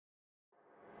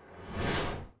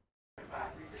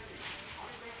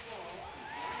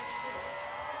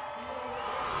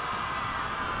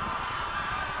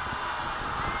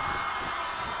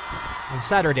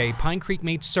Saturday, Pine Creek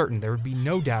made certain there would be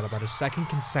no doubt about a second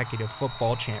consecutive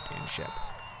football championship.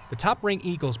 The top-ranked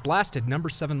Eagles blasted number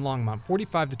 7 Longmont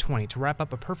 45-20 to wrap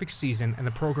up a perfect season and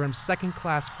the program's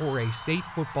second-class 4A state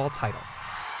football title.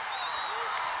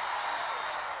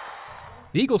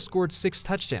 The Eagles scored 6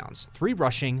 touchdowns, 3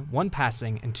 rushing, 1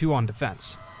 passing, and 2 on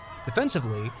defense.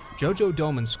 Defensively, JoJo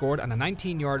Doman scored on a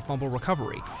 19-yard fumble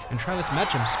recovery, and Travis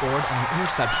Metcham scored on an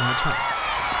interception return.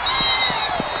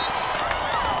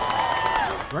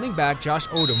 Running back Josh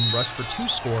Odom rushed for 2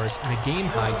 scores and a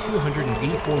game-high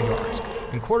 284 yards,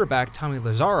 and quarterback Tommy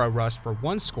Lazara rushed for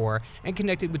 1 score and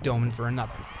connected with Doman for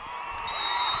another.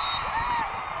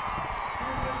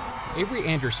 Avery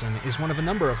Anderson is one of a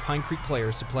number of Pine Creek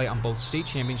players to play on both state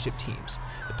championship teams.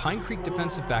 The Pine Creek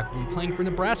defensive back will be playing for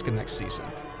Nebraska next season.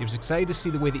 He was excited to see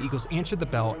the way the Eagles answered the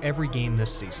bell every game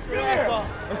this season.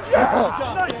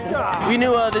 We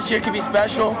knew this year could be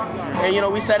special,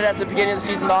 and we said it at the beginning of the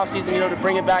season, the off season, to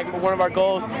bring it back, one of our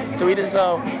goals. So we just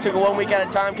took it 1 week at a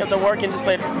time, kept on working, just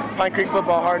played Pine Creek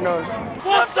football hard nosed.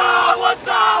 What's up? What's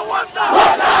up? What's up?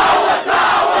 What's up? What's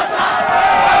up? What's up?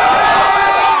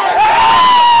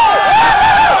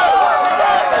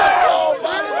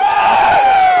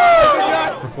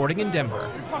 Reporting in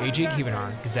Denver, AJ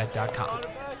Kivanar, Gazette.com.